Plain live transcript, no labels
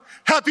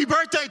Happy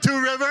birthday,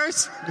 Two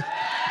Rivers.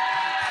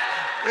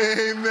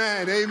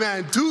 Amen,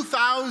 amen.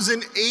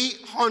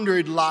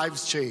 2,800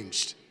 lives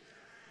changed.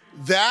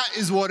 That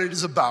is what it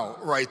is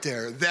about right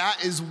there. That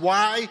is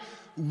why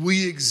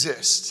we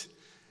exist.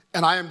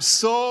 And I am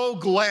so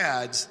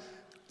glad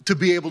to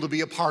be able to be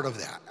a part of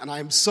that. And I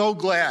am so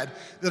glad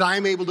that I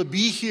am able to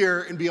be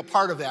here and be a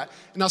part of that.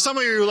 And now some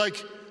of you are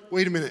like,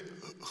 wait a minute,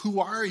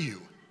 who are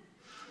you?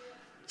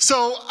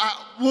 So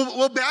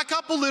we'll back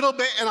up a little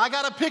bit, and I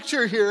got a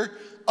picture here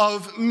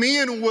of me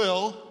and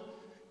Will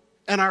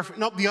and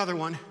the other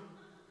one.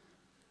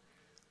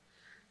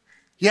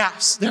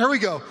 Yes, there we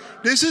go.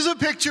 This is a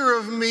picture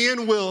of me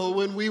and Will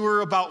when we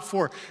were about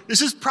 4.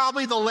 This is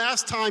probably the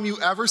last time you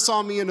ever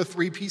saw me in a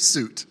 3-piece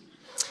suit.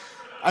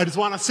 I just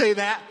want to say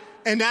that.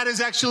 And that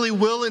is actually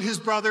Will and his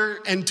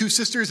brother and 2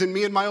 sisters and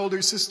me and my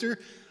older sister.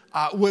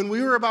 When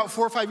we were about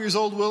 4 or 5 years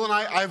old, Will and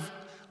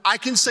I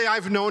can say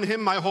I've known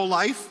him my whole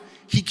life.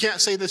 He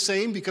can't say the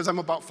same because I'm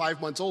about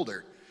 5 months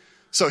older.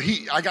 So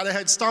I got a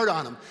head start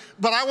on him.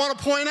 But I want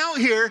to point out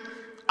here,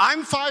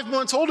 I'm 5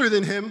 months older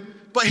than him,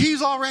 but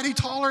he's already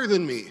taller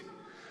than me.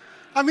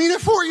 I mean,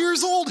 at 4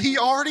 years old, he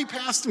already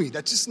passed me.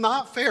 That's just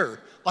not fair.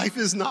 Life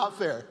is not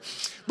fair.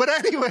 But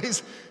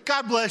anyways,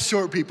 God bless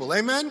short people.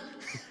 Amen?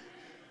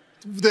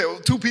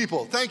 2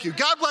 people. Thank you.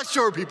 God bless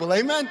short people.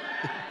 Amen?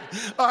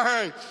 All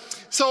right.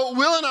 So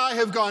Will and I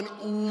have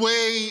gone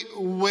way,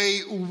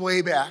 way,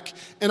 way back.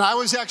 And I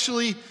was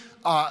actually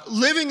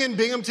living in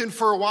Binghamton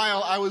for a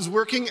while. I was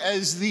working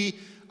as the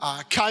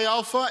Chi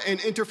Alpha and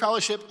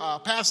Interfellowship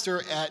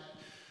pastor at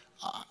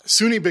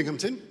SUNY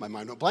Binghamton. My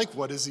mind went blank.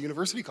 What is the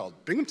university called?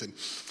 Binghamton.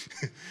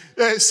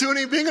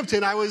 SUNY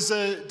Binghamton. I was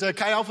the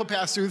Chi Alpha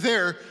pastor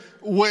there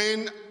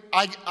when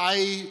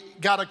I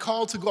got a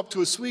call to go up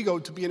to Oswego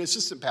to be an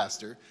assistant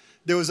pastor.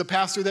 There was a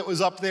pastor that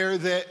was up there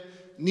that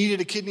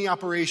needed a kidney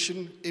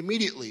operation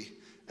immediately.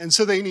 And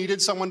so they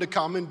needed someone to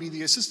come and be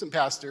the assistant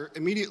pastor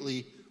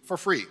immediately for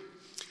free.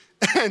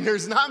 And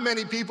there's not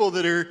many people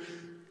that are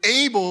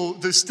able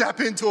to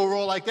step into a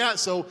role like that.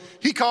 So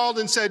he called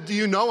and said, do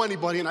you know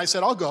anybody? And I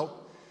said, I'll go.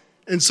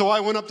 And so I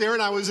went up there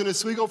and I was in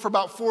Oswego for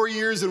about 4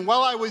 years. And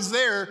while I was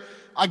there,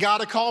 I got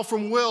a call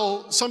from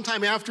Will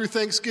sometime after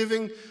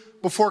Thanksgiving,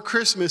 before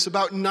Christmas,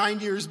 about 9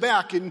 years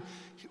back. And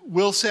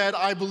Will said,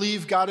 I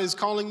believe God is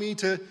calling me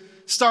to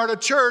start a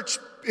church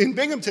in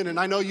Binghamton. And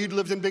I know you'd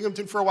lived in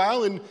Binghamton for a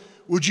while. And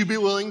would you be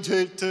willing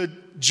to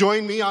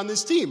join me on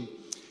this team?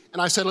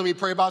 And I said, let me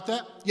pray about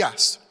that.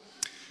 Yes.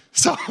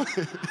 So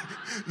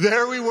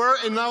there we were.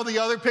 And now the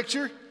other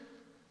picture.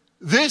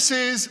 These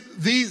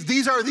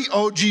are the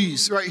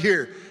OGs right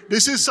here.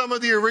 This is some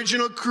of the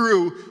original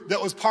crew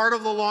that was part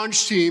of the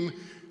launch team.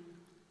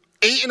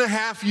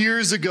 8.5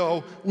 years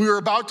ago, we were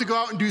about to go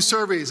out and do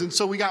surveys. And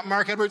so we got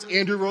Mark Edwards,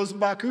 Andrew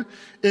Rosenbacher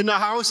in the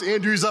house.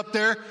 Andrew's up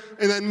there.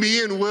 And then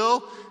me and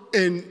Will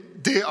and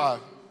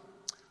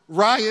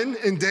Ryan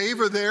and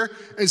Dave are there.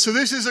 And so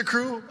this is a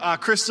crew.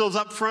 Crystal's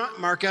up front,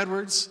 Mark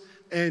Edwards,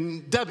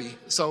 and Debbie,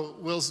 so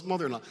Will's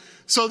mother-in-law.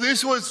 So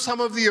this was some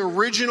of the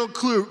original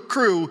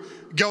crew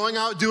going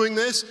out doing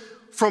this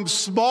from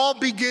small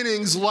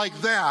beginnings like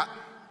that.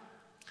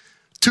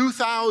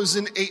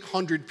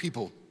 2,800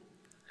 people.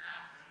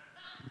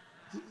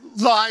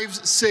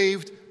 Lives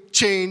saved,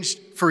 changed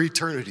for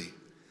eternity.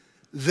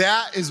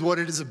 That is what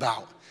it is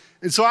about.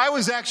 And so I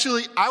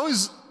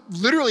was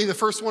literally the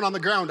first one on the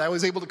ground. I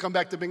was able to come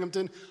back to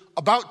Binghamton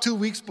about 2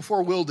 weeks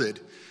before Will did.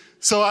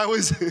 So I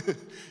was,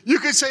 you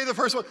could say the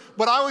first one,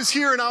 but I was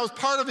here and I was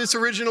part of this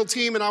original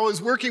team and I was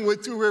working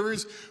with Two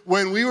Rivers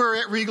when we were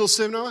at Regal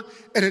Cinema,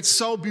 and it's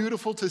so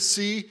beautiful to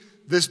see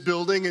this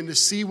building and to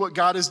see what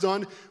God has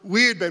done.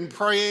 We had been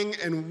praying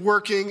and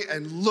working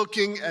and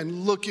looking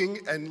and looking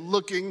and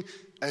looking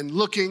and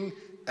looking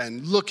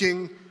and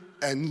looking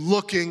and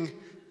looking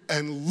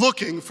and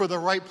looking for the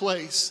right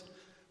place.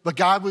 But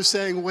God was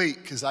saying,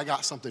 wait, because I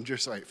got something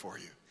just right for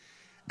you.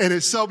 And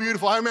it's so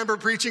beautiful. I remember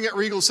preaching at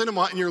Regal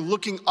Cinema, and you're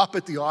looking up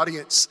at the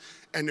audience,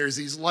 and there's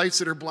these lights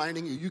that are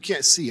blinding you. You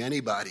can't see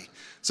anybody.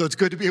 So it's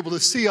good to be able to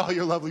see all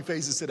your lovely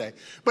faces today.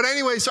 But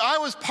anyway, so I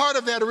was part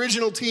of that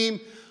original team.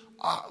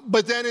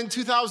 But then in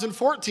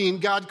 2014,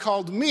 God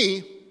called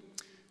me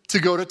to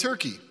go to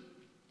Turkey.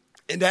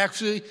 And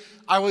actually,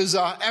 I was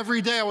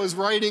every day I was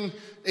writing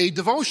a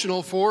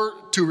devotional for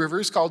Two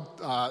Rivers called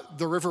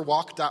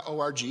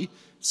theriverwalk.org.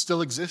 It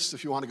still exists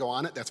if you want to go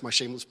on it. That's my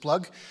shameless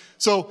plug.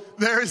 So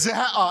there's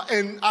that.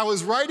 And I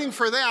was writing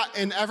for that.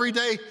 And every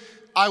day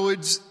I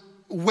would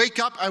wake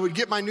up, I would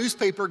get my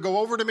newspaper, go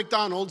over to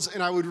McDonald's,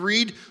 and I would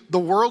read the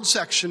world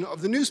section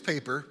of the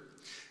newspaper.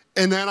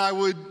 And then I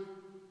would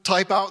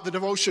type out the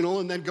devotional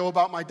and then go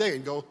about my day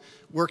and go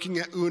working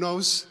at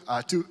Uno's.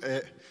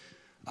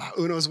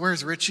 Uno's,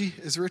 where's Richie?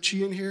 Is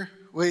Richie in here?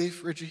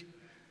 Wave, Richie.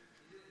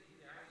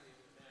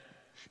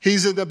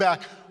 He's in the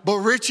back. But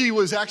Richie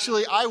was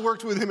actually, I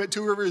worked with him at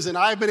Two Rivers, and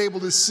I've been able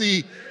to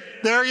see,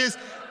 there he is.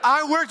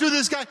 I worked with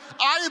this guy.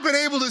 I have been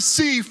able to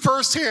see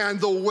firsthand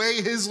the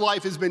way his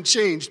life has been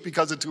changed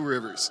because of Two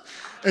Rivers.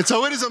 And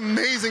so it is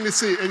amazing to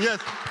see. And yes,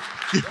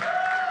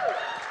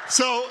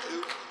 so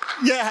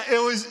Yeah,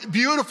 it was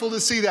beautiful to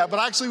see that. But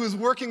I actually was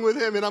working with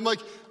him, and I'm like,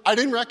 I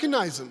didn't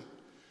recognize him.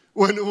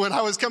 When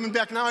I was coming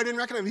back now, I didn't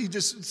recognize him. He's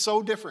just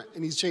so different,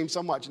 and he's changed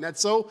so much. And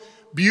that's so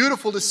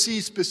beautiful to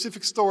see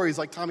specific stories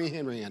like Tommy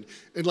Hanran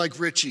and like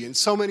Richie and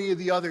so many of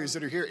the others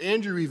that are here.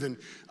 Andrew even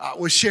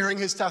was sharing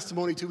his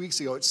testimony 2 weeks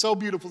ago. It's so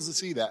beautiful to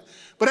see that.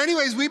 But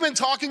anyways, we've been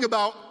talking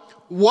about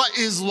what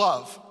is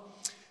love.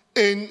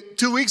 And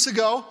 2 weeks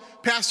ago,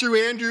 Pastor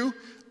Andrew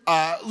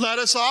led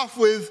us off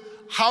with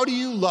how do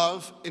you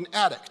love an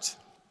addict?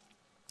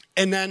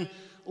 And then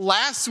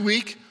last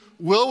week,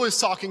 Will was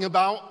talking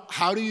about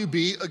how do you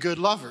be a good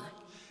lover.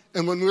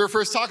 And when we were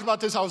first talking about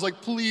this, I was like,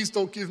 please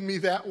don't give me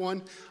that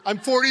one. I'm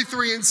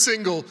 43 and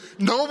single.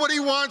 Nobody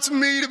wants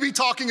me to be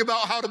talking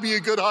about how to be a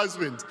good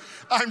husband.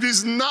 I'm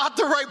just not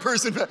the right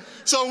person.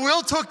 So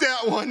Will took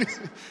that one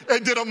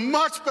and did a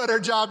much better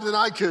job than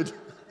I could.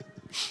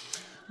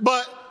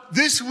 But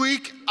this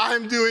week,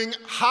 I'm doing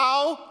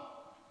how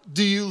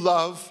do you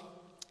love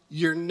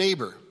your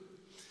neighbor?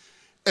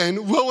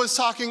 And Will was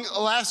talking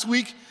last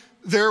week,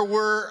 there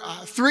were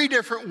 3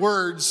 different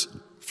words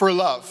for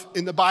love.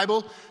 In the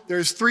Bible,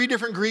 there's 3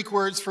 different Greek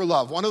words for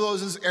love. One of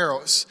those is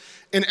eros.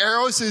 And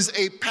eros is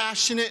a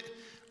passionate,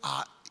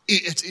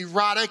 it's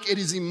erotic, it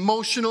is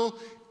emotional.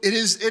 It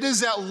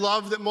is that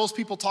love that most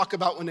people talk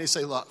about when they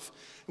say love.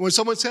 And when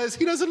someone says,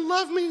 he doesn't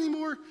love me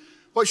anymore,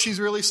 what she's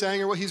really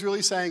saying or what he's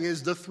really saying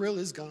is the thrill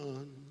is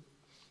gone,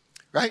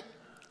 right?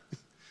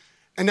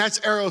 And that's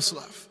eros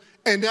love.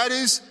 And that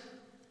is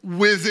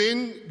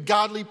within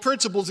godly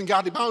principles and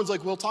godly bounds,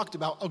 like Will talked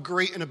about, a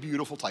great and a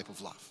beautiful type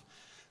of love.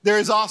 There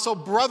is also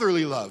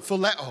brotherly love,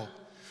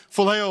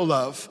 phileo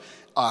love,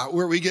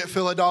 where we get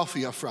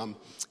Philadelphia from.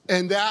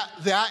 And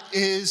that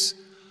is,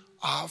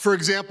 for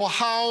example,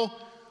 how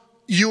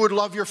you would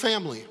love your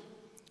family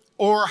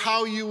or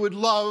how you would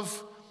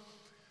love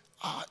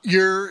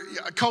your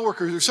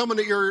coworkers or someone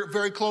that you're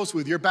very close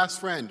with, your best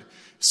friend.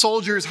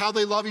 Soldiers, how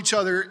they love each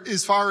other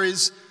as far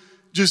as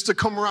just the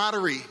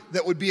camaraderie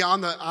that would be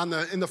in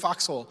the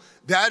foxhole.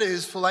 That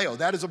is phileo.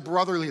 That is a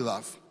brotherly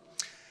love.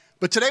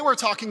 But today we're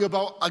talking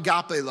about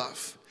agape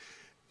love.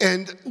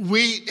 And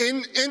we,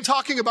 in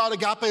talking about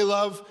agape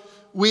love,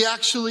 we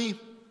actually,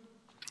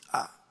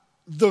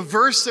 the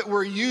verse that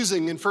we're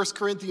using in 1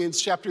 Corinthians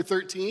chapter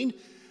 13,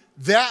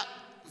 that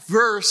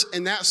verse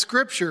and that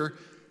scripture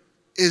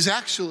is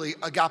actually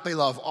agape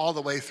love all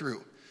the way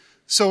through.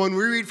 So when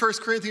we read 1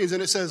 Corinthians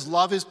and it says,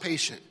 love is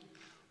patient,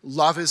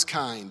 love is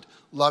kind,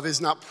 love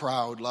is not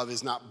proud, love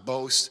is not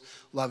boast,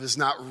 love is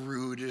not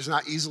rude, it is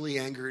not easily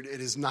angered,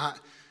 it is not,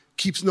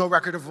 keeps no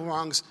record of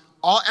wrongs.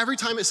 Every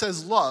time it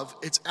says love,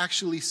 it's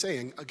actually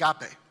saying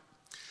agape.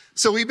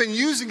 So we've been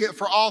using it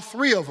for all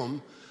 3 of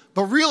them,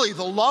 but really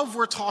the love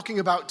we're talking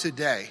about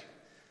today,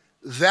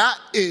 that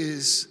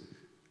is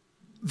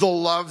the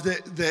love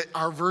that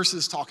our verse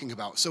is talking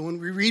about. So when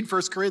we read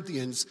 1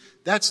 Corinthians,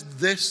 that's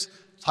this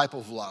type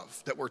of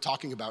love that we're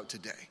talking about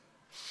today.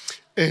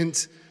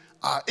 And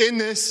in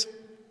this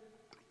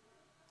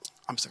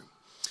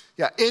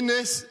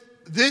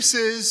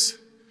is,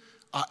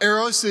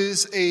 eros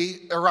is a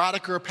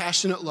erotic or a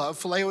passionate love.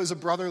 Phileo is a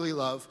brotherly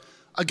love.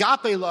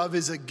 Agape love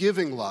is a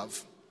giving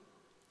love.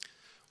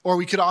 Or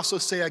we could also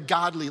say a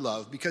godly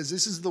love, because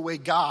this is the way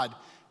God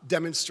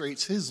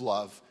demonstrates his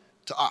love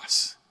to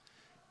us,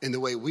 in the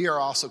way we are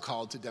also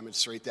called to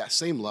demonstrate that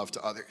same love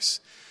to others.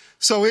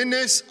 So in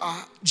this,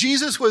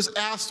 Jesus was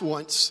asked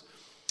once,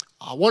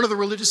 one of the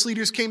religious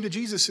leaders came to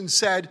Jesus and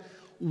said,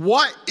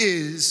 what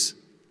is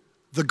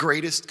the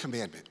greatest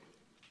commandment?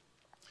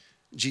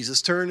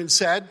 Jesus turned and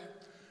said,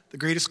 the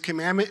greatest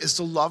commandment is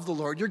to love the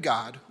Lord your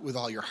God with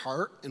all your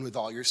heart and with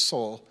all your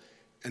soul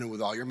and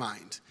with all your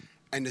mind.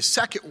 And the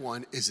second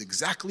one is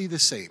exactly the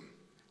same.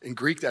 In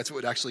Greek, that's what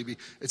it would actually be.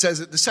 It says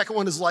that the second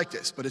one is like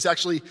this, but it's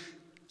actually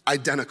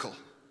identical.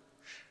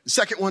 The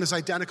second one is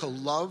identical.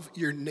 Love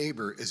your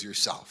neighbor as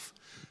yourself.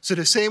 So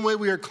the same way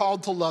we are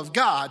called to love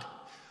God,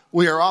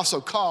 we are also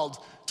called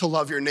to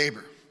love your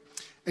neighbor.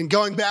 And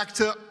going back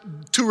to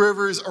Two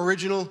Rivers'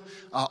 original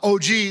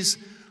OGs,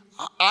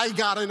 I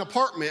got an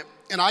apartment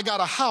and I got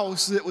a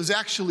house that was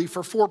actually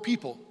for 4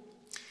 people.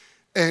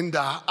 And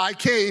I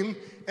came,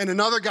 and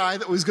another guy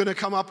that was going to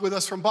come up with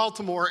us from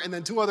Baltimore, and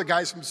then 2 other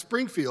guys from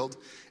Springfield,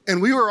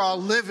 and we were all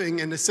living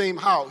in the same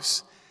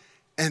house.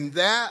 And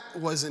that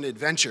was an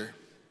adventure.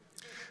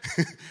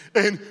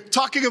 And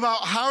talking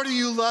about how do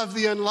you love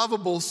the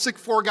unlovable,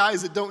 4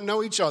 guys that don't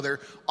know each other,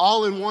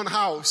 all in one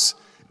house,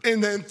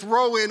 and then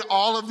throw in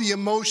all of the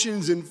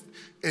emotions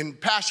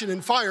and passion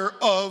and fire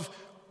of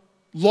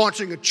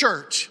launching a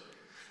church.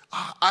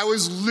 I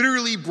was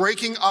literally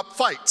breaking up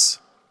fights.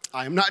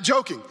 I am not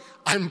joking.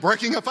 I'm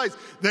breaking up fights.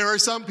 There are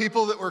some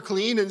people that were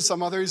clean and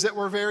some others that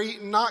were very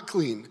not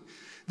clean.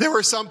 There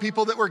were some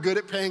people that were good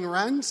at paying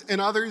rent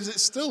and others that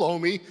still owe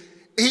me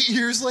 8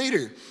 years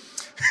later.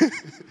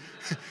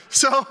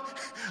 So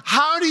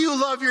how do you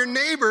love your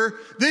neighbor?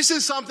 This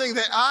is something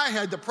that I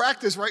had to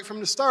practice right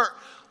from the start.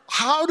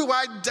 How do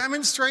I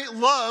demonstrate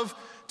love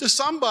to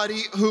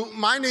somebody who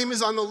my name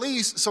is on the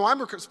lease, so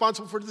I'm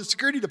responsible for the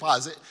security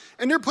deposit,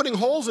 and they're putting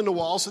holes in the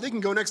wall so they can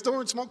go next door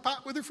and smoke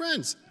pot with their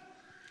friends.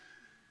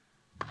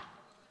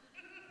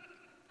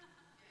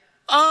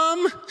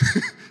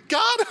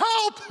 God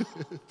help.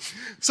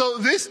 So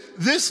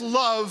this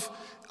love,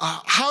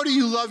 how do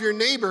you love your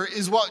neighbor,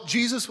 is what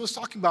Jesus was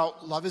talking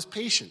about. Love is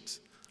patient.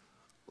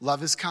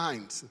 Love is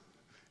kind.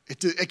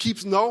 It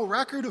keeps no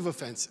record of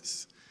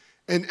offenses.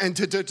 And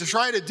to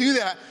try to do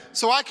that,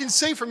 so I can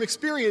say from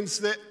experience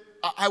that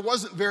I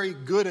wasn't very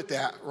good at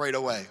that right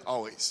away,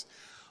 always.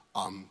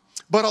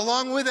 But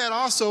along with that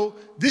also,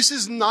 this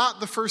is not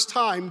the first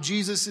time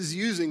Jesus is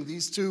using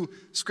these two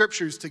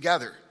scriptures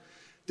together.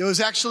 There was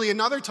actually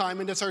another time,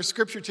 and that's our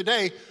scripture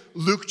today,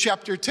 Luke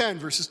chapter 10,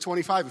 verses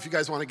 25. If you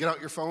guys want to get out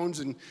your phones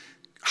and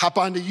hop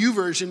onto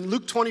YouVersion,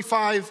 Luke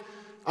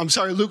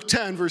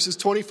 10, verses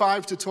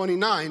 25 to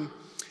 29.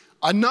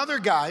 Another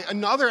guy,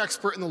 another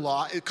expert in the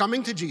law, is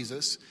coming to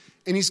Jesus,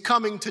 and he's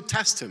coming to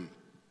test him.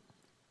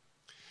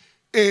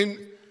 And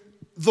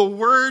the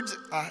word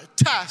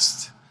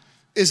test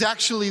is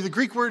actually, the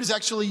Greek word is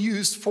actually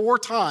used 4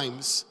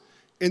 times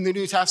in the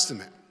New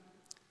Testament.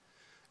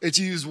 It's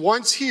used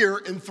once here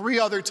and 3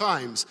 other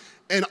times.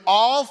 And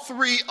all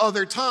 3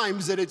 other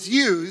times that it's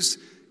used,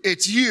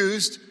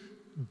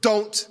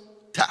 don't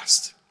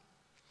test.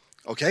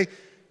 Okay?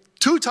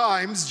 2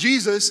 times,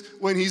 Jesus,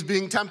 when he's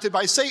being tempted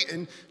by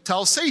Satan,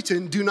 tells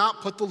Satan, do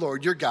not put the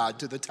Lord your God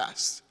to the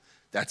test.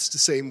 That's the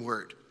same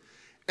word.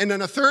 And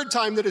then a 3rd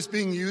time that it's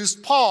being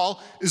used,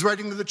 Paul is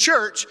writing to the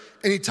church,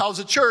 and he tells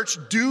the church,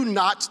 do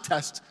not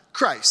test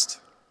Christ.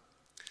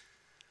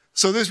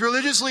 So this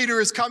religious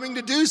leader is coming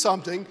to do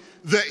something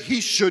that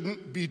he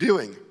shouldn't be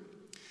doing.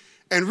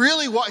 And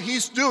really what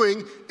he's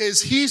doing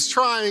is he's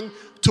trying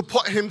to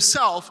put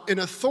himself in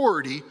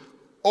authority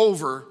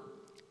over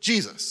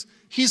Jesus.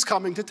 He's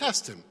coming to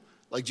test him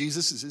like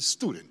Jesus is his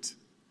student.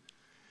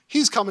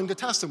 He's coming to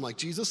test him like,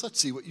 Jesus, let's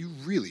see what you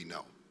really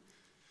know.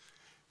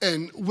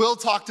 And Will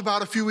talked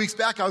about a few weeks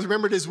back, I was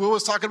remembered as Will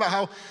was talking about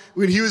how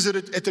when he was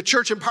at the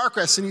church in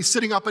Parkrest and he's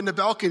sitting up in the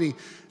balcony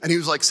and he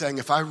was like saying,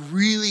 if I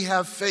really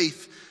have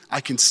faith, I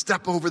can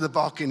step over the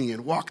balcony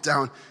and walk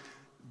down.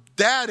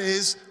 That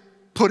is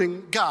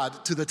putting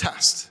God to the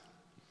test.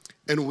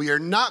 And we are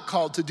not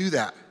called to do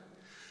that.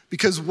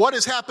 Because what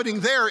is happening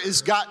there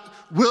is God,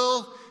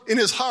 Will in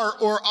his heart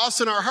or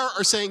us in our heart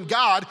are saying,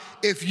 God,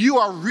 if you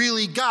are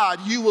really God,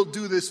 you will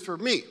do this for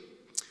me.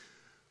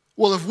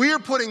 Well, if we are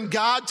putting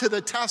God to the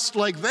test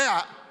like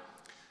that,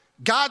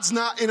 God's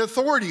not in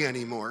authority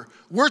anymore.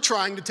 We're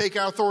trying to take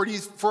our authority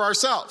for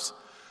ourselves.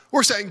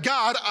 We're saying,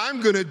 God,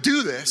 I'm going to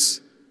do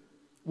this.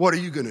 What are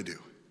you going to do?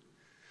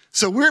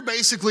 So we're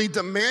basically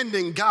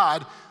demanding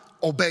God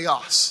obey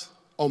us,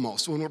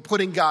 almost, when we're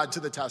putting God to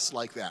the test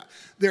like that.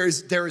 There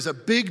is a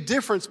big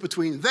difference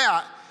between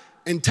that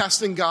and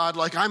testing God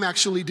like I'm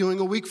actually doing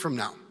a week from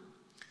now.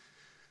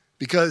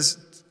 Because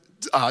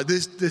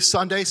this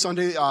Sunday,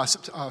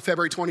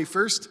 February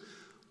 21st,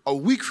 a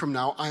week from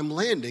now, I'm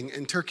landing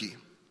in Turkey.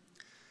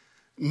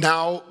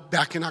 Now,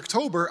 back in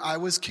October, I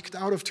was kicked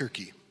out of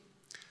Turkey.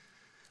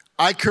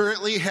 I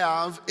currently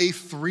have a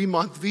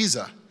 3-month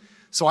visa.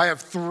 So I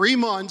have 3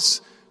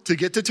 months to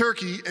get to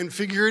Turkey and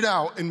figure it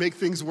out and make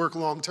things work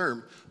long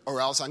term, or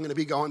else I'm going to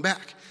be going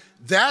back.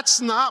 That's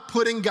not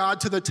putting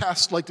God to the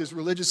test like this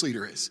religious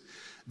leader is.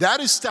 That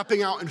is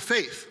stepping out in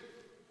faith.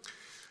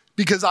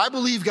 Because I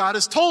believe God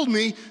has told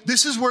me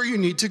this is where you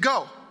need to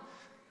go.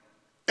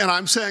 And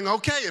I'm saying,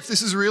 okay, if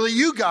this is really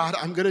you, God,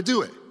 I'm going to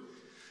do it.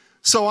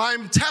 So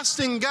I'm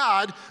testing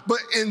God, but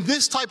in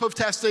this type of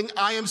testing,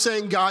 I am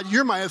saying, God,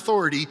 you're my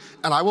authority,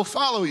 and I will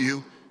follow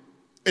you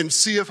and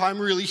see if I'm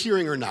really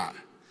hearing or not.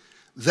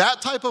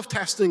 That type of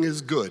testing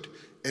is good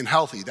and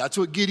healthy. That's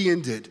what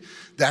Gideon did.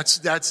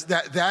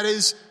 That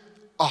is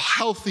a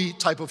healthy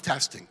type of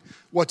testing.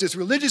 What this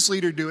religious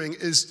leader doing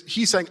is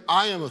he's saying,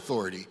 I am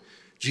authority.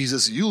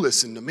 Jesus, you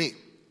listen to me.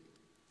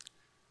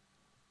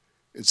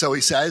 And so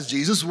he says,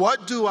 Jesus,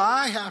 what do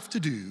I have to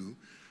do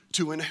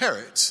to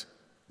inherit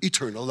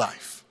eternal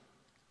life?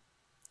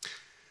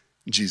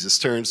 Jesus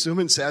turns to him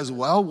and says,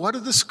 well, what do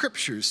the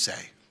scriptures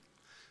say?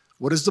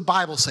 What does the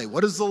Bible say?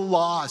 What does the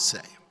law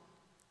say?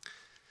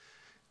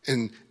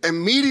 And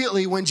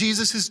immediately when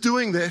Jesus is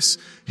doing this,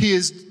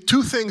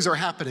 2 things are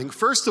happening.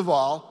 First of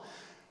all,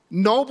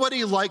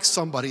 nobody likes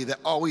somebody that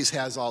always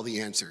has all the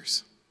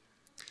answers.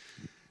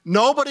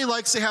 Nobody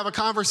likes to have a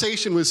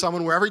conversation with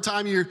someone where every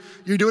time you're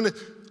doing it,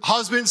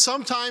 husbands,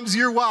 sometimes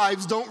your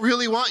wives don't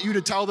really want you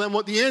to tell them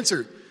what the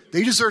answer.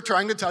 They just are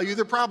trying to tell you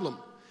their problem.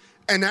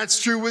 And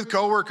that's true with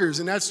coworkers,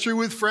 and that's true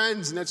with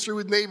friends, and that's true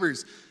with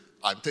neighbors.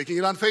 I'm taking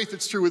it on faith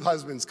it's true with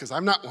husbands because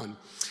I'm not one.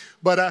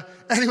 But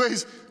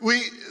anyways,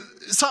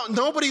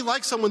 nobody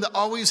likes someone that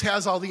always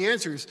has all the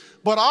answers.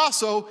 But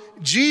also,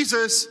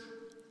 Jesus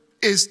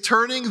is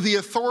turning the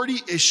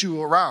authority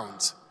issue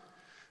around.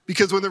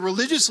 Because when the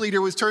religious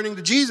leader was turning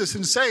to Jesus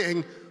and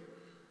saying,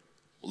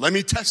 let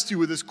me test you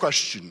with this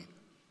question.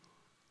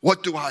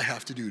 What do I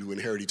have to do to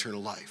inherit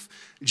eternal life?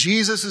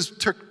 Jesus is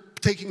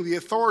taking the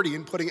authority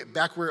and putting it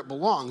back where it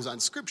belongs on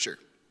Scripture.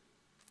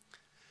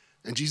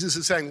 And Jesus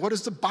is saying, what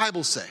does the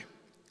Bible say?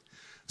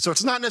 So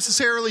it's not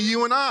necessarily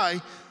you and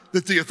I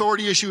that the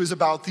authority issue is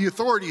about. The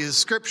authority is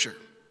Scripture.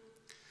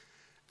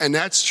 And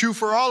that's true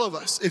for all of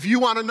us. If you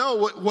want to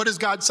know what does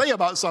God say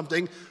about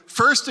something,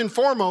 first and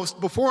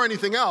foremost, before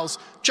anything else,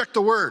 check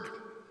the Word.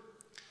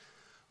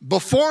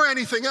 Before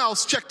anything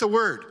else, check the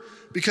Word.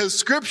 Because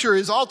Scripture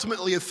is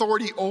ultimately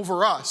authority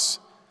over us,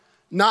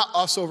 not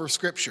us over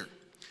Scripture.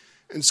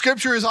 And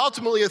Scripture is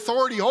ultimately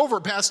authority over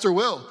Pastor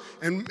Will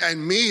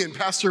and me and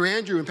Pastor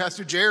Andrew and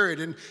Pastor Jared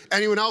and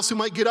anyone else who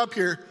might get up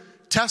here.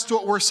 Test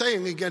what we're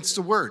saying against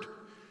the Word.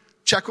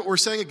 Check what we're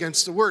saying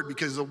against the Word,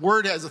 because the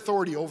Word has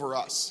authority over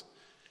us.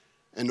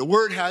 And the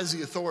Word has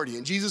the authority.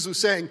 And Jesus was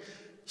saying,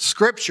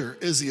 Scripture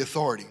is the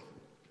authority.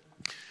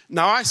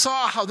 Now, I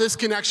saw how this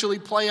can actually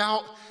play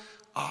out.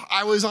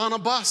 I was on a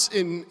bus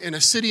in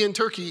a city in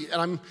Turkey,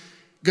 and I'm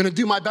going to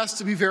do my best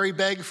to be very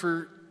vague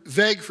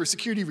for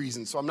security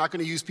reasons. So I'm not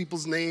going to use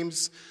people's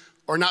names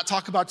or not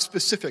talk about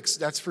specifics.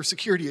 That's for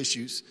security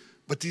issues.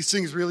 But these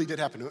things really did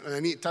happen. And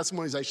any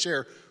testimonies I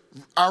share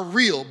are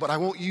real, but I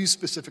won't use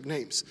specific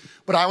names.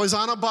 But I was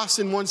on a bus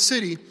in one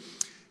city,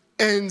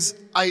 and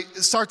I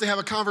start to have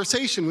a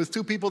conversation with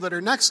two people that are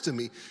next to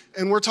me.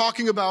 And we're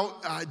talking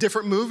about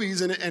different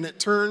movies, and it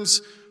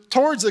turns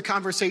towards the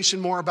conversation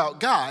more about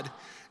God.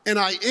 And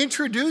I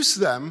introduce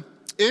them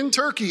in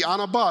Turkey on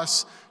a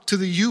bus to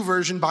the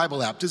YouVersion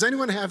Bible app. Does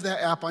anyone have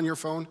that app on your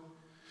phone?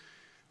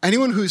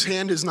 Anyone whose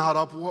hand is not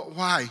up,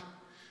 why?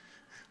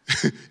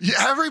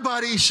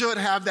 Everybody should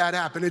have that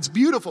app, and it's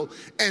beautiful.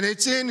 And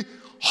it's in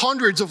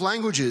hundreds of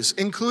languages,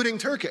 including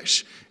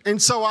Turkish.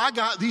 And so I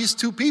got these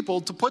two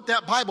people to put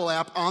that Bible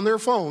app on their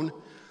phone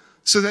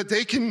so that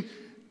they can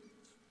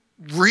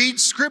read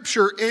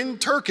Scripture in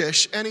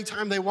Turkish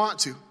anytime they want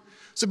to.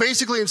 So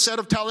basically, instead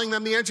of telling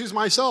them the answers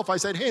myself, I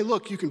said, hey,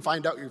 look, you can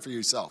find out for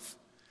yourself.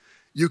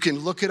 You can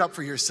look it up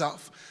for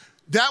yourself.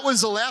 That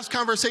was the last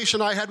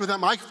conversation I had with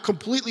them. I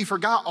completely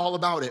forgot all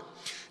about it.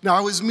 Now,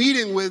 I was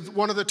meeting with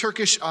one of the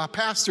Turkish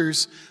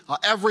pastors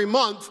every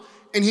month,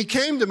 and he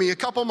came to me a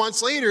couple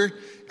months later,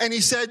 and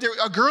he said,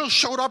 a girl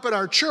showed up at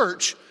our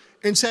church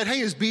and said, hey,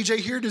 is BJ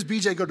here? Does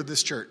BJ go to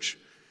this church?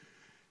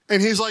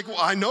 And he's like, well,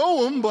 I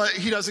know him, but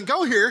he doesn't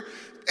go here.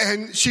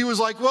 And she was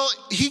like, well,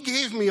 he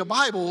gave me a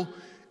Bible,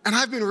 and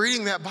I've been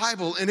reading that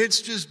Bible, and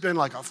it's just been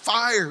like a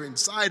fire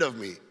inside of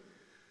me.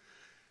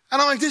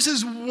 And I'm like, this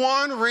is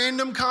one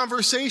random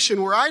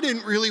conversation where I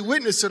didn't really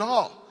witness it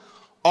all.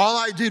 All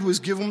I did was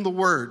give him the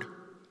Word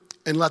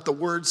and let the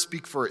Word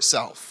speak for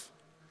itself.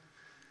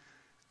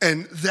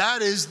 And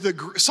that is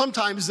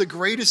sometimes the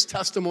greatest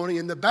testimony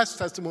and the best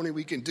testimony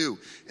we can do.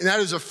 And that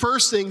is the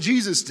first thing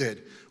Jesus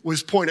did,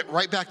 was point it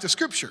right back to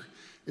Scripture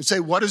and say,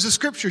 what does the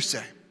Scripture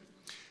say?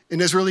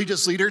 And his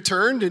religious leader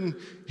turned, and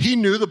he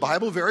knew the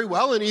Bible very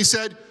well, and he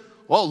said,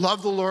 well,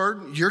 love the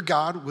Lord your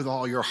God with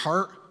all your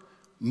heart,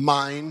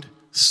 mind,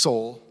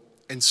 soul,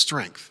 and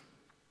strength.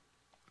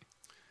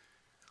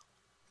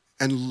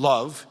 And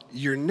love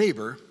your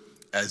neighbor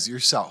as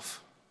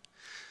yourself.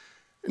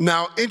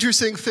 Now,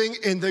 interesting thing,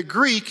 in the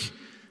Greek,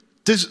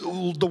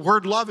 the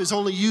word love is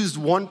only used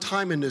one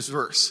time in this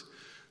verse.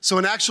 So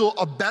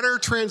a better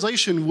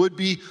translation would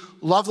be,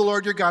 love the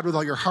Lord your God with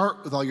all your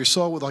heart, with all your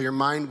soul, with all your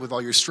mind, with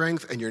all your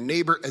strength, and your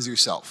neighbor as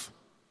yourself.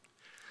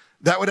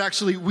 That would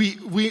actually,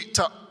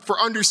 for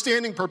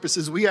understanding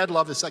purposes, we add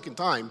love the second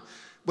time.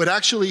 But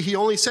actually, he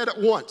only said it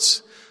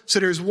once.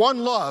 So there's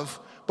one love,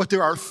 but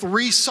there are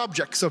three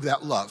subjects of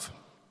that love.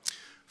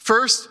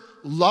 First,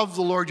 love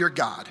the Lord your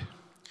God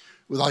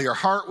with all your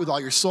heart, with all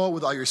your soul,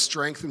 with all your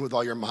strength, and with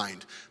all your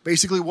mind.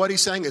 Basically, what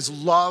he's saying is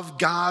love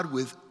God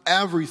with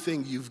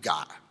everything you've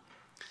got.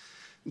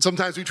 And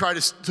sometimes we try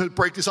to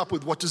break this up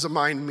with what does the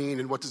mind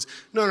mean and what does...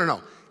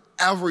 No.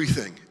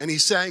 Everything. And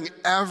he's saying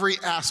every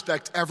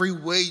aspect, every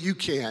way you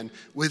can,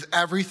 with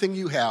everything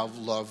you have,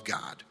 love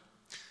God.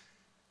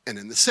 And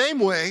in the same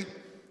way,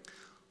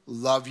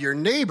 love your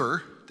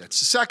neighbor, that's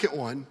the second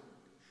one,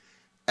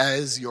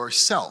 as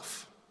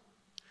yourself.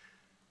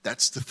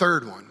 That's the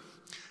third one.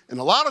 And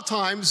a lot of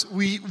times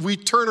we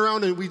turn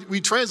around and we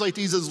translate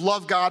these as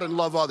love God and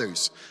love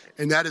others.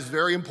 And that is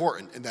very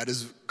important, and that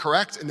is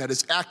correct, and that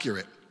is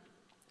accurate.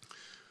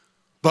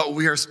 But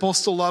we are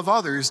supposed to love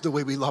others the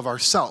way we love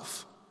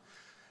ourselves.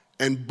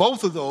 And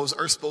both of those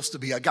are supposed to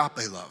be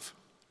agape love.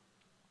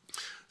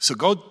 So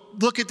go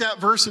look at that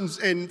verse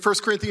in 1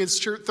 Corinthians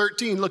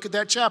 13, look at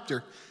that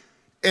chapter,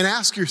 and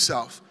ask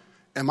yourself,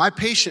 am I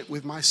patient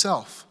with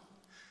myself?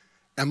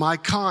 Am I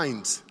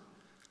kind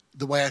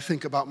the way I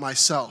think about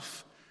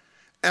myself?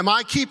 Am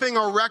I keeping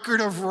a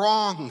record of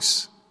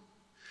wrongs?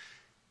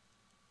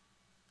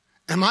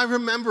 Am I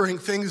remembering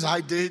things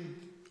I did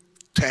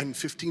 10,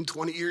 15,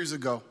 20 years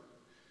ago?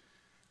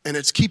 And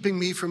it's keeping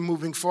me from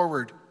moving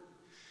forward.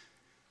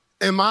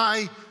 Am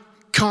I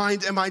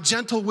kind? Am I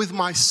gentle with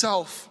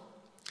myself?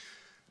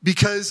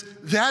 Because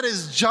that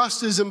is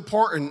just as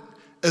important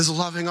as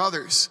loving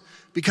others.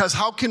 Because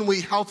how can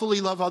we healthily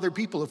love other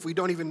people if we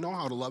don't even know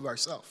how to love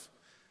ourselves?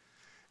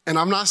 And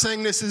I'm not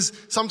saying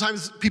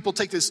sometimes people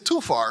take this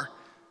too far,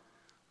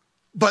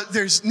 But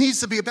there needs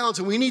to be a balance,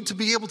 and we need to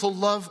be able to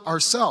love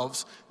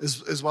ourselves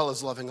as well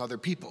as loving other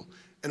people,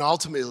 and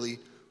ultimately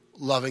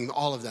loving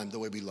all of them the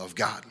way we love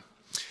God.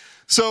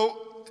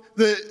 So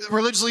the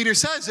religious leader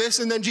says this,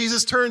 and then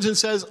Jesus turns and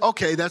says,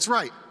 okay, that's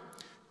right.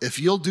 If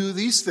you'll do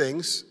these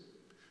things,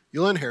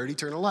 you'll inherit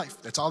eternal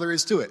life. That's all there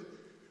is to it.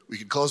 We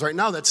could close right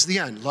now. That's the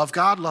end. Love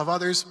God, love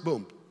others,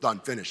 boom, done,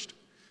 finished.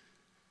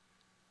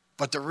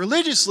 But the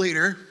religious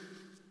leader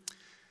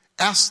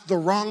asked the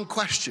wrong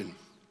question,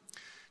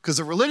 because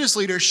the religious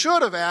leader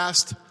should have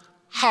asked,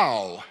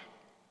 how?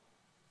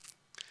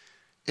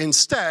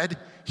 Instead,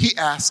 he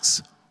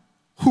asks,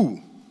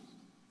 who?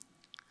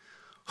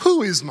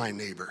 Who is my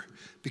neighbor?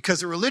 Because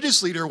the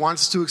religious leader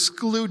wants to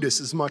exclude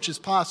this as much as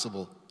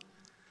possible,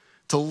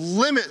 to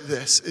limit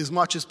this as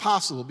much as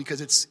possible,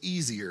 because it's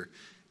easier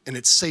and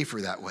it's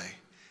safer that way.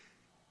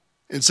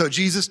 And so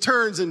Jesus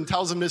turns and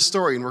tells him this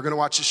story, and we're going to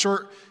watch a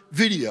short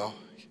video.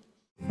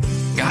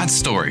 God's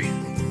story,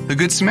 the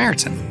Good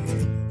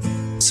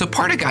Samaritan. So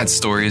part of God's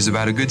story is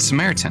about a Good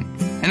Samaritan,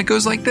 and it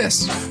goes like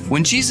this.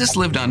 When Jesus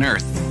lived on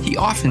earth, he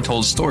often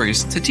told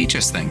stories to teach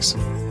us things.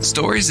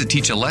 Stories that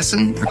teach a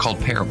lesson are called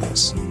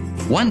parables.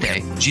 One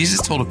day, Jesus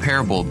told a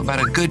parable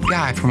about a good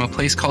guy from a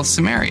place called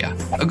Samaria,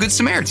 a Good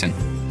Samaritan,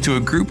 to a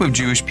group of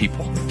Jewish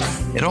people.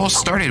 It all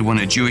started when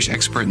a Jewish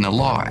expert in the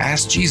law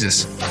asked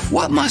Jesus,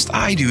 "What must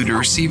I do to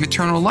receive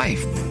eternal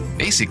life?"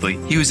 Basically,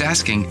 he was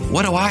asking,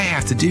 what do I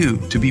have to do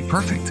to be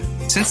perfect?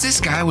 Since this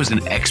guy was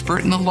an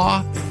expert in the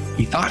law,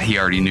 he thought he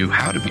already knew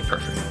how to be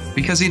perfect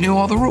because he knew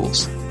all the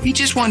rules. He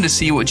just wanted to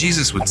see what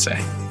Jesus would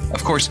say.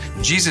 Of course,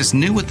 Jesus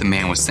knew what the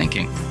man was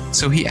thinking,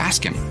 so he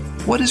asked him,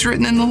 "What is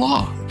written in the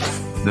law?"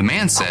 The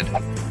man said,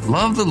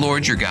 "Love the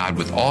Lord your God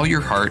with all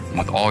your heart and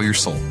with all your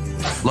soul.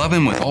 Love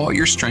him with all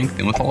your strength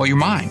and with all your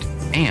mind.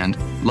 And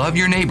love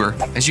your neighbor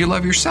as you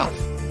love yourself."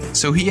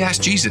 So he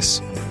asked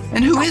Jesus,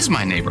 "And who is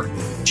my neighbor?"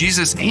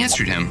 Jesus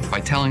answered him by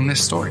telling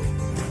this story.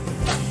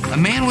 A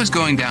man was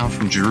going down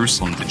from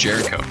Jerusalem to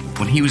Jericho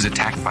when he was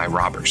attacked by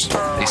robbers.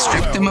 They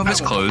stripped him of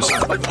his clothes,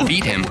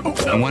 beat him,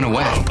 and went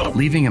away,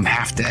 leaving him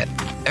half dead.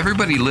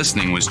 Everybody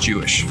listening was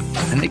Jewish,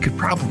 and they could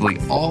probably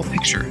all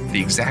picture the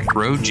exact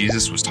road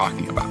Jesus was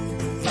talking about.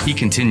 He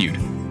continued,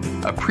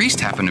 "A priest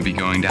happened to be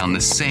going down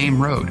the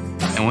same road,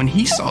 and when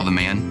he saw the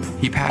man,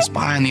 he passed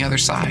by on the other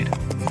side."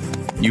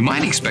 You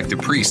might expect a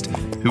priest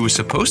who was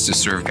supposed to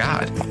serve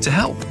God to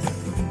help,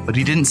 but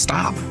he didn't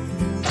stop.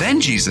 Then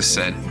Jesus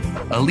said,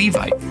 a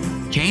Levite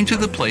came to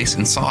the place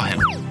and saw him,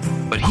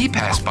 but he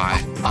passed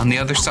by on the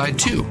other side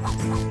too.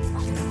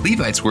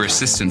 Levites were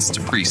assistants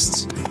to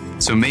priests,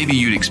 so maybe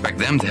you'd expect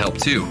them to help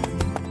too,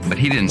 but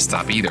he didn't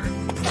stop either.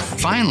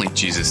 Finally,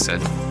 Jesus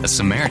said, a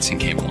Samaritan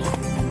came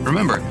along.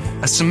 Remember,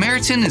 a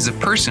Samaritan is a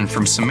person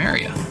from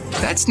Samaria.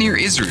 That's near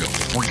Israel,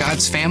 where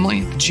God's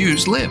family, the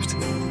Jews, lived.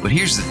 But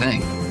here's the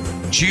thing.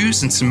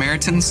 Jews and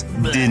Samaritans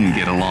didn't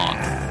get along.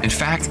 In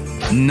fact,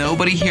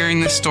 nobody hearing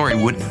this story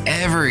would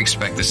ever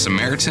expect a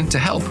Samaritan to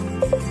help,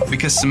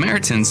 because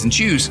Samaritans and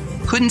Jews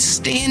couldn't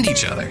stand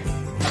each other.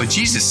 But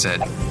Jesus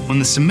said, when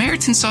the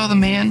Samaritan saw the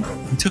man,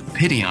 he took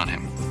pity on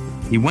him.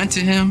 He went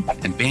to him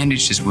and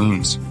bandaged his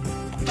wounds.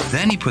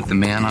 Then he put the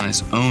man on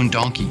his own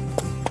donkey,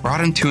 brought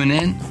him to an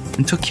inn,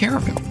 and took care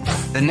of him.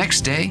 The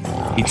next day,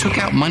 he took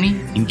out money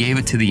and gave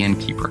it to the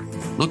innkeeper.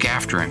 "Look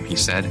after him," he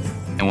said,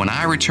 "and when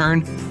I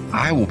return,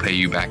 I will pay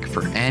you back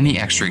for any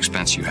extra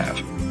expense you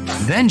have."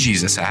 Then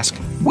Jesus asked,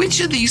 "Which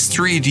of these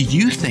three do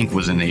you think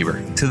was a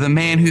neighbor to the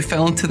man who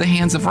fell into the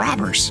hands of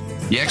robbers?"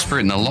 The expert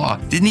in the law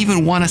didn't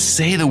even want to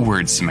say the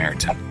word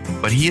Samaritan,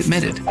 but he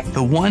admitted,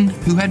 the one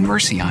who had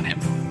mercy on him.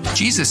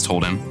 Jesus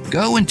told him,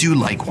 "Go and do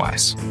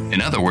likewise."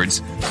 In other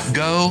words,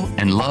 go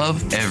and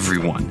love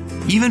everyone,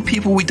 even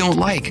people we don't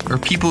like or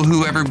people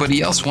who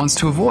everybody else wants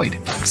to avoid.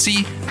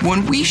 See,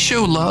 when we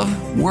show love,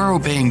 we're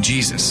obeying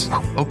Jesus.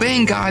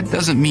 Obeying God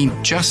doesn't mean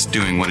just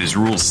doing what his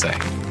rules say.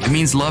 It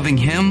means loving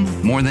him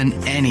more than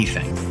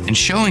anything and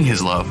showing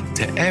his love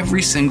to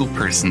every single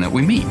person that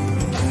we meet.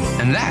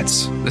 And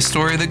that's the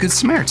story of the Good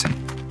Samaritan.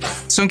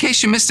 So in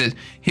case you missed it,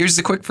 here's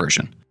the quick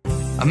version.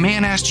 A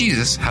man asked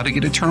Jesus how to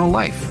get eternal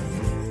life.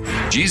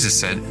 Jesus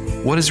said,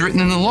 "What is written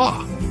in the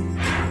law?"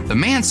 The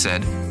man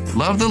said,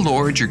 "Love the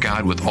Lord your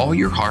God with all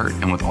your heart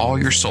and with all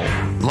your soul.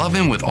 Love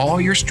him with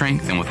all your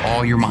strength and with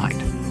all your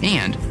mind.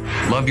 And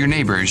love your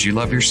neighbor as you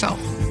love yourself."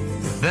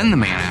 Then the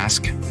man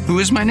asked, "Who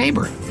is my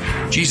neighbor?"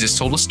 Jesus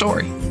told a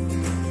story.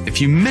 If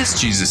you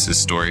missed Jesus'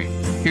 story,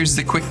 here's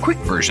the quick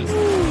version.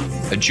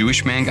 A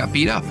Jewish man got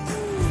beat up.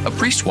 A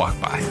priest walked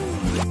by.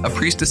 A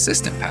priest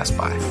assistant passed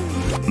by.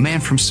 A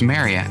man from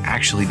Samaria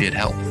actually did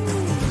help.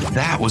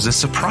 That was a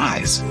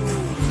surprise.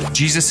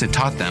 Jesus had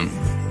taught them,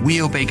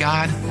 we obey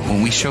God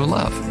when we show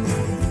love.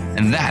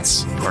 And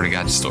that's part of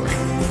God's story.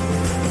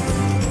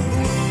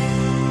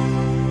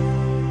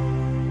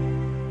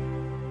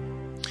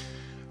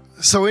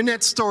 So in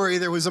that story,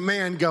 there was a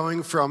man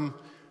going from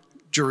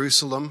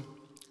Jerusalem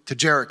to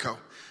Jericho.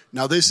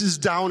 Now this is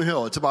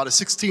downhill. It's about a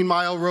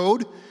 16-mile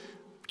road.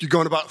 You're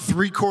going about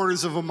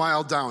 3/4 of a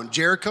mile down.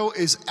 Jericho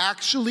is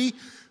actually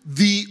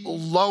the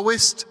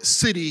lowest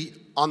city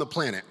on the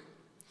planet.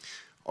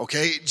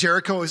 Okay,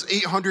 Jericho is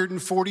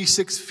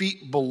 846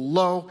 feet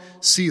below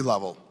sea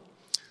level.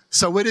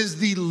 So it is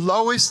the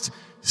lowest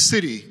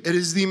city. It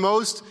is the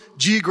most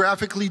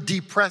geographically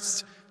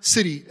depressed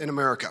city in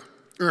America,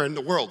 or in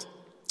the world.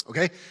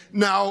 Okay,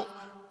 now,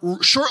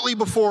 shortly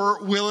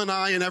before Will and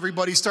I and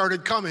everybody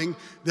started coming,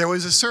 there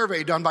was a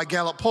survey done by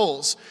Gallup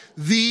Polls.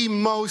 The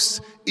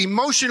most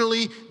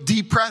emotionally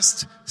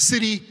depressed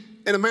city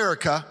in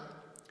America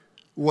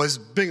was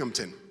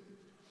Binghamton.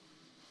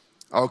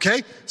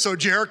 Okay, so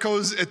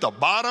Jericho's at the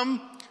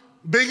bottom.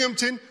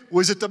 Binghamton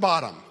was at the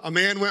bottom. A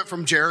man went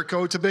from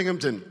Jericho to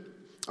Binghamton.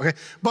 Okay,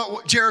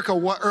 but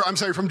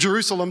from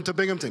Jerusalem to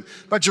Binghamton.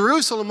 But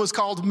Jerusalem was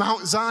called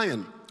Mount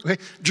Zion.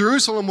 Okay,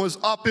 Jerusalem was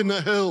up in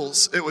the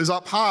hills. It was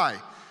up high.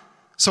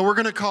 So we're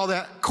going to call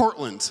that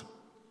Cortland.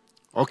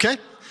 Okay,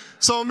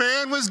 so a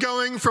man was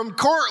going from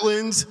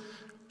Cortland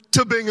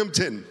to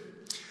Binghamton.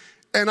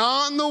 And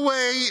on the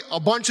way, a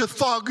bunch of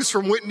thugs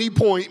from Whitney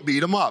Point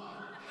beat him up.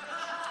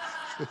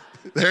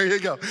 There you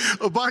go.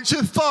 A bunch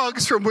of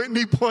thugs from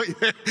Whitney Point.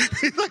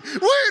 He's like,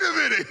 wait a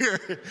minute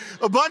here.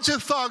 A bunch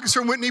of thugs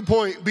from Whitney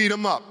Point beat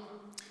him up.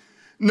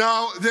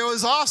 Now, there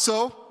was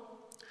also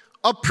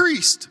a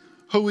priest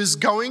who was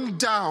going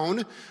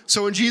down.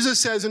 So when Jesus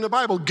says in the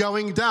Bible,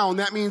 going down,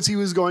 that means he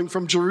was going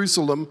from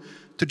Jerusalem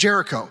to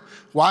Jericho.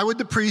 Why would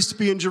the priest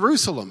be in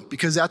Jerusalem?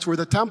 Because that's where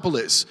the temple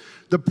is.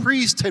 The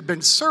priest had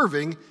been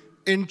serving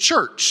in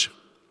church.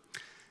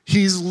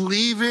 He's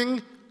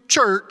leaving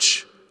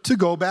church to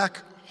go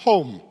back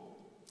home.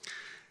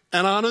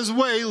 And on his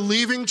way,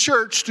 leaving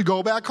church to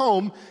go back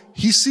home,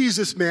 he sees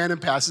this man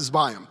and passes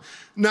by him.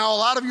 Now, a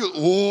lot of you,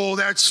 oh,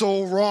 that's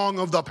so wrong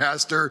of the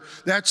pastor.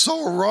 That's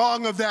so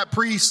wrong of that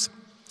priest.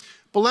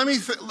 But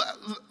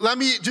let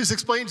me just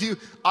explain to you,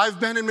 I've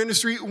been in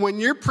ministry. When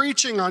you're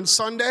preaching on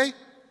Sunday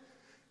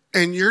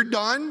and you're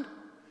done,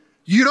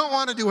 you don't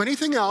want to do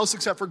anything else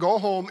except for go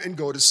home and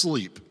go to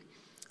sleep.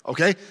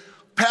 Okay?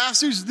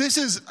 Pastors, this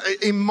is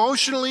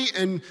emotionally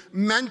and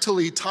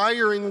mentally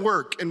tiring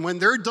work. And when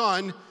they're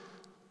done,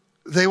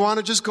 they want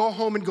to just go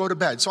home and go to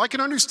bed. So I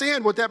can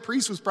understand what that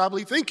priest was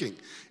probably thinking.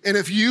 And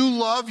if you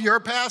love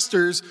your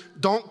pastors,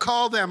 don't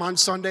call them on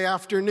Sunday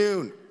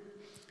afternoon.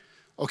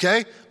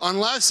 Okay?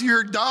 Unless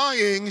you're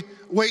dying,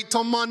 wait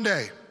till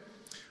Monday.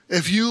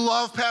 If you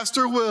love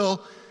Pastor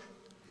Will,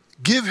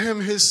 give him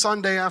his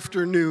Sunday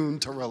afternoon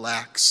to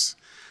relax.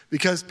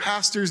 Because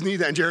pastors need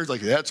that. And Jared's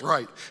like, that's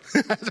right.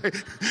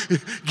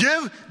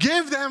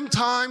 Give them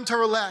time to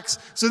relax.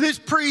 So this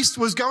priest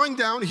was going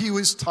down. He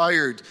was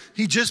tired.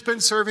 He'd just been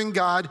serving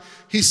God.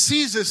 He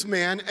sees this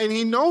man, and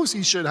he knows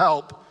he should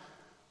help,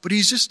 but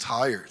he's just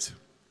tired.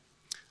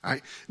 All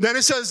right. Then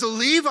it says the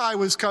Levite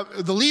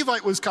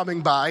was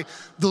coming by.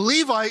 The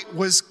Levite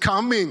was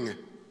coming.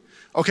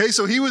 Okay,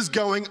 so he was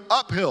going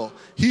uphill.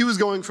 He was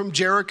going from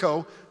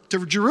Jericho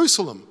to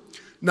Jerusalem.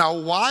 Now,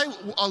 why?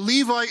 A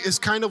Levite is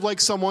kind of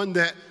like someone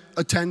that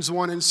attends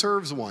one and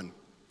serves one.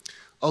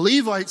 A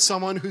Levite's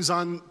someone who's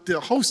on the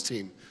host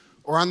team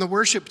or on the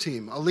worship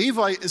team. A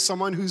Levite is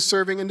someone who's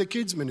serving in the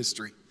kids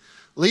ministry.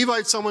 A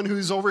Levite's someone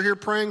who's over here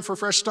praying for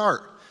Fresh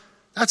Start.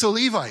 That's a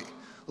Levite.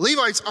 A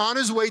Levite's on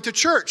his way to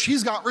church.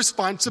 He's got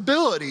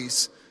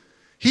responsibilities.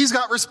 He's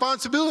got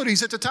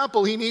responsibilities at the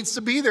temple he needs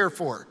to be there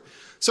for.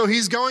 So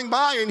he's going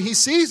by and he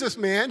sees this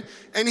man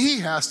and he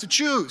has to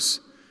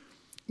choose.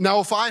 Now,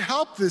 if I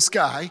help this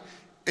guy,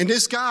 and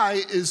this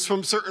guy is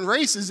from certain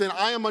races, then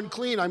I am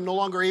unclean. I'm no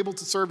longer able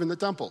to serve in the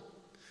temple.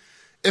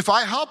 If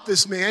I help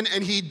this man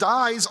and he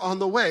dies on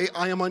the way,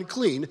 I am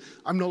unclean.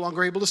 I'm no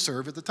longer able to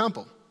serve at the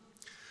temple.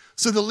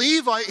 So the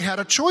Levite had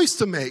a choice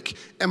to make.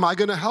 Am I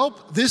going to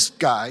help this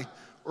guy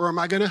or am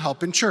I going to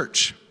help in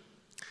church?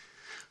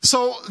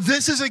 So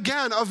this is,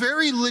 again, a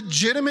very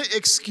legitimate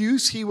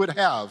excuse he would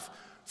have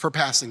for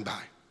passing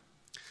by.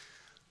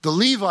 The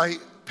Levite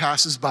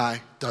passes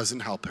by, doesn't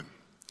help him.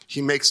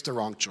 He makes the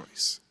wrong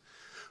choice.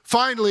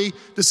 Finally,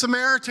 the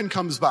Samaritan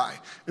comes by.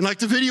 And like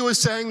the video is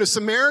saying, the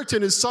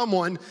Samaritan is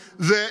someone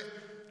that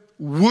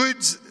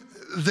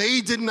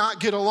they did not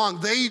get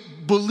along. They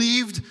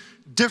believed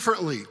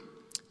differently.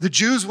 The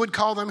Jews would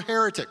call them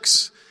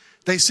heretics.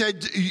 They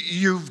said,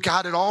 you've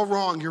got it all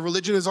wrong. Your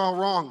religion is all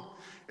wrong.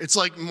 It's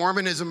like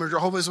Mormonism or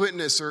Jehovah's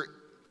Witness or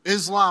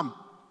Islam.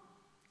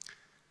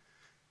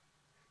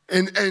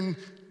 And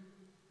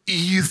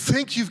you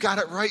think you've got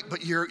it right,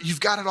 but you've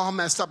got it all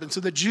messed up. And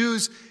so the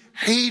Jews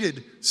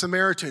hated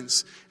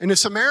Samaritans. And the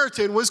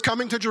Samaritan was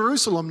coming to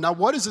Jerusalem. Now,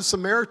 what is a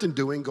Samaritan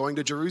doing going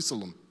to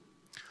Jerusalem?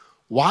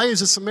 Why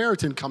is a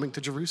Samaritan coming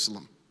to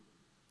Jerusalem?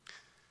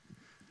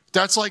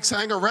 That's like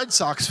saying a Red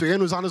Sox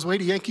fan was on his way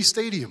to Yankee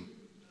Stadium.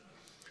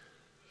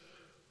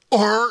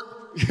 Or,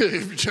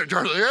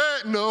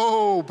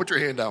 no, put your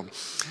hand down.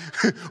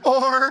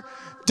 Or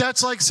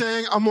that's like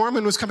saying a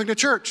Mormon was coming to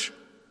church.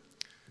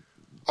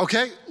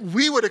 Okay,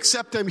 we would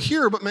accept them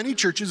here, but many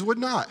churches would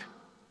not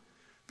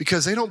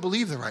because they don't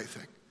believe the right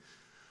thing.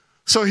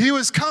 So he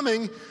was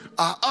coming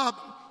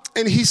up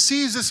and he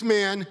sees this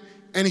man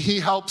and he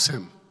helps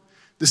him.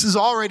 This is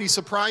already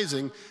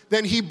surprising.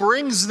 Then he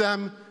brings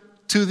them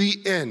to the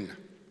inn.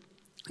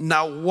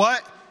 Now,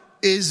 what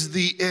is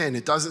the inn.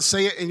 It doesn't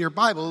say it in your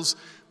Bibles,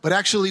 but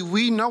actually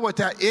we know what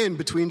that inn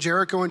between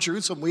Jericho and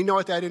Jerusalem, we know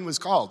what that inn was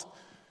called.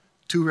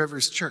 Two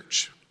Rivers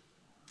Church.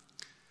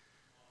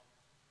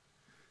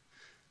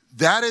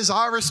 That is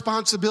our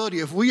responsibility.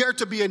 If we are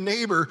to be a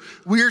neighbor,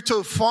 we are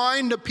to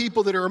find the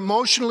people that are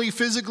emotionally,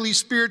 physically,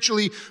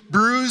 spiritually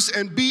bruised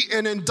and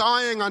beaten and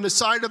dying on the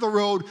side of the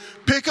road,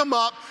 pick them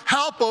up,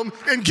 help them,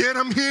 and get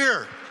them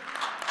here.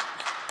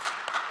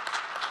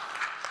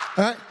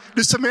 All right?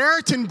 The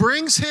Samaritan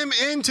brings him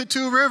into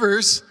Two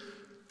Rivers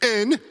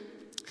Inn.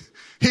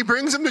 He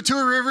brings him to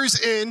Two Rivers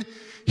Inn.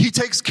 He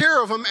takes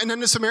care of him, and then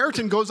the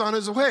Samaritan goes on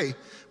his way.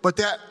 But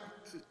that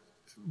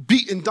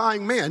beaten,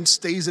 dying man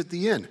stays at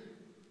the inn.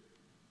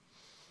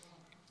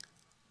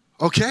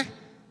 Okay?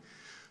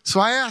 So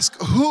I ask,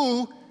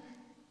 who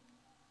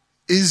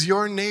is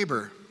your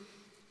neighbor?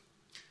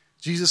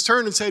 Jesus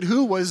turned and said,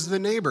 who was the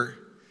neighbor?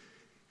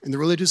 And the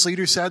religious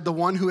leader said, the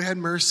one who had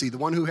mercy, the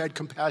one who had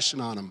compassion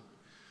on him.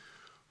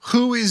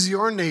 Who is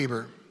your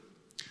neighbor?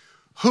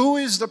 Who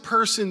is the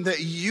person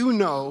that you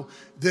know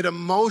that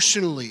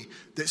emotionally,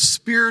 that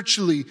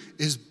spiritually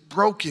is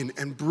broken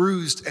and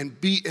bruised and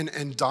beaten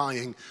and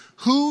dying?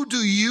 Who do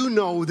you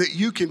know that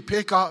you can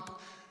pick up,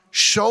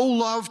 show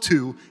love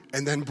to,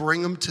 and then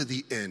bring them to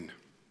the inn?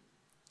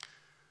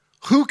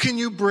 Who can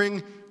you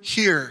bring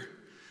here?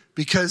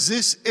 Because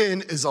this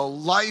inn is a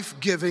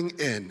life-giving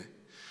inn.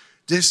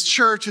 This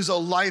church is a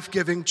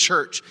life-giving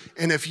church.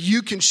 And if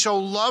you can show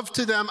love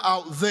to them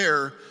out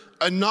there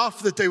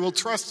enough that they will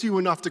trust you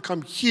enough to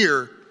come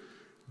here,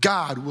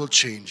 God will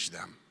change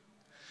them.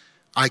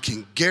 I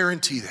can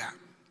guarantee that.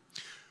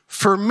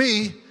 For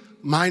me,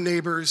 my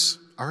neighbors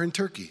are in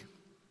Turkey.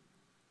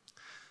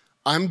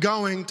 I'm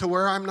going to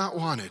where I'm not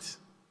wanted.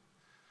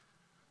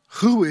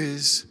 Who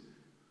is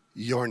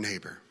your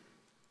neighbor?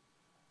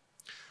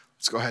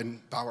 Let's go ahead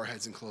and bow our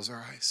heads and close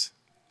our eyes.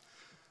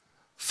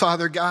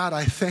 Father God,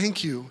 I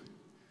thank you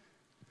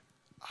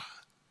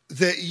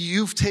that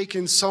you've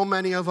taken so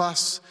many of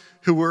us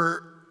who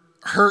were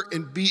hurt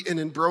and beaten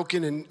and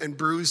broken and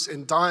bruised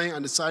and dying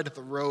on the side of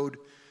the road.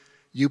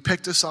 You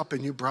picked us up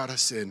and you brought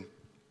us in.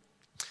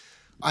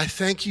 I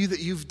thank you that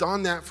you've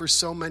done that for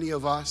so many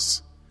of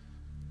us.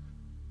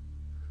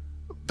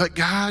 But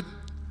God,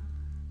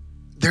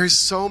 there's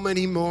so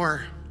many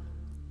more.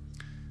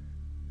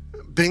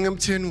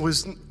 Binghamton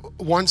was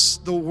once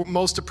the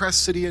most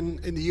oppressed city in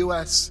the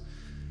U.S.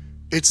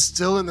 It's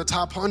still in the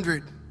top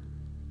 100.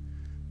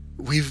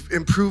 We've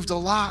improved a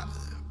lot,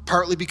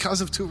 partly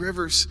because of Two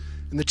Rivers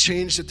and the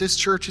change that this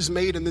church has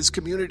made in this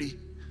community.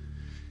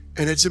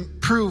 And it's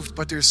improved,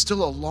 but there's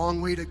still a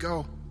long way to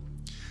go.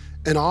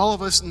 And all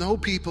of us know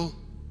people.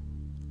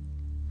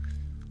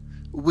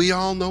 We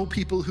all know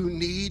people who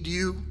need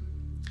you.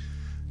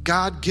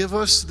 God, give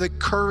us the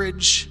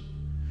courage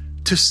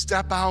to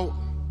step out.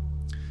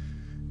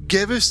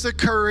 Give us the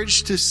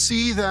courage to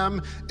see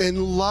them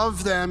and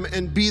love them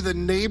and be the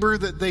neighbor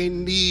that they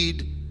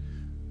need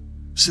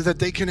so that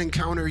they can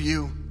encounter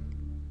you.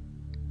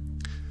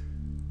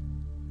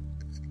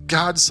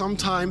 God,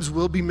 sometimes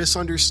we'll be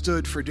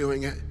misunderstood for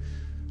doing it.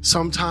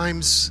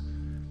 Sometimes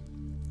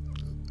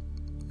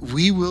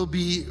we will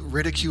be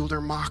ridiculed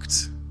or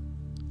mocked.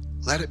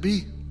 Let it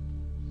be.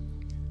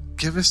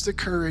 Give us the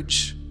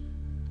courage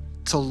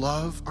to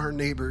love our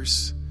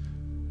neighbors,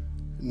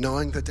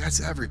 knowing that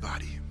that's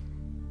everybody.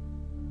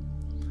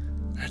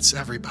 That's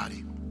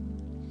everybody.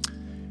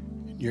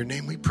 In your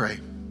name we pray.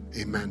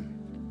 Amen.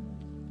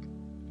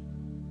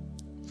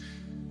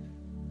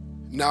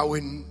 Now,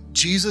 when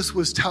Jesus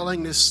was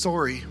telling this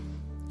story,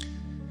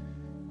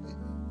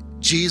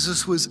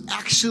 Jesus was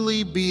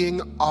actually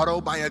being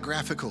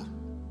autobiographical,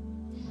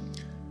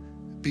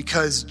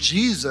 because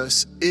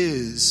Jesus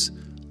is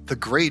the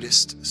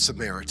greatest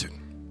Samaritan.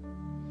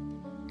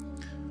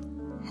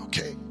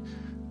 Okay,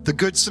 the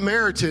Good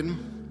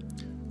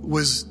Samaritan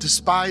was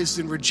despised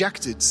and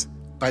rejected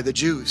by the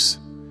Jews.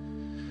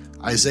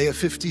 Isaiah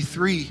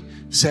 53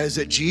 says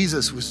that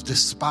Jesus was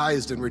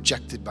despised and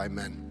rejected by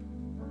men.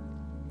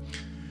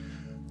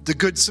 The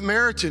Good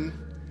Samaritan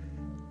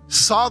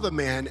saw the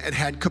man and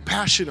had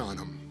compassion on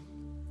him.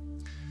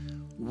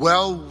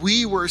 While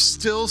we were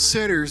still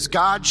sinners,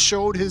 God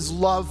showed his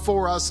love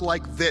for us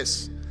like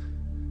this.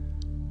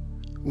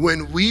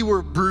 When we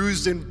were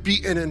bruised and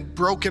beaten and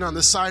broken on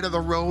the side of the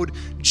road,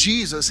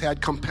 Jesus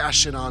had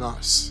compassion on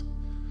us.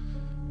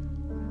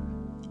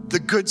 The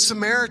Good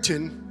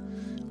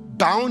Samaritan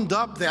bound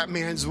up that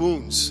man's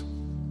wounds.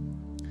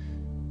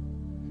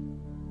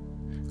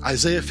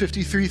 Isaiah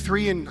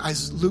 53:3 and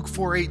Luke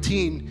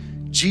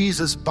 4:18,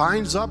 Jesus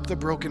binds up the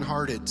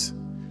brokenhearted.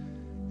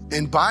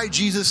 And by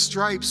Jesus'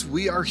 stripes,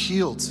 we are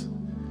healed.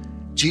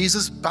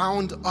 Jesus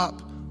bound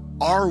up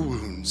our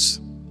wounds.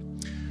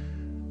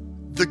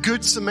 The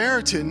Good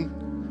Samaritan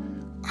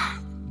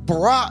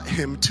brought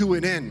him to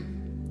an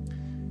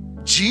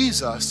inn.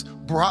 Jesus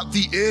brought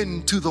the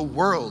inn to the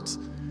world.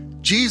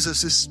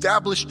 Jesus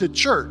established a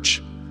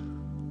church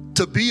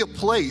to be a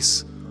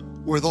place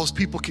where those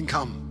people can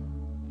come,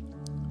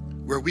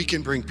 where we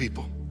can bring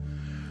people.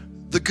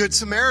 The Good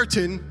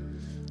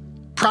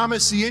Samaritan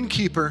promised the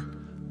innkeeper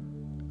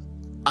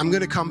I'm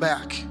going to come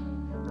back.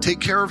 Take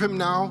care of him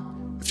now.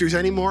 If there's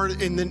any more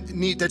in the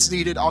need that's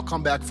needed, I'll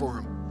come back for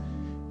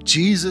him.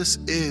 Jesus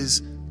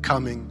is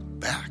coming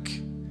back.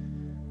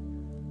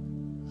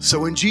 So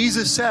when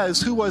Jesus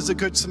says, who was the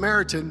Good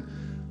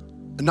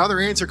Samaritan? Another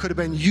answer could have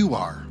been, you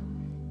are.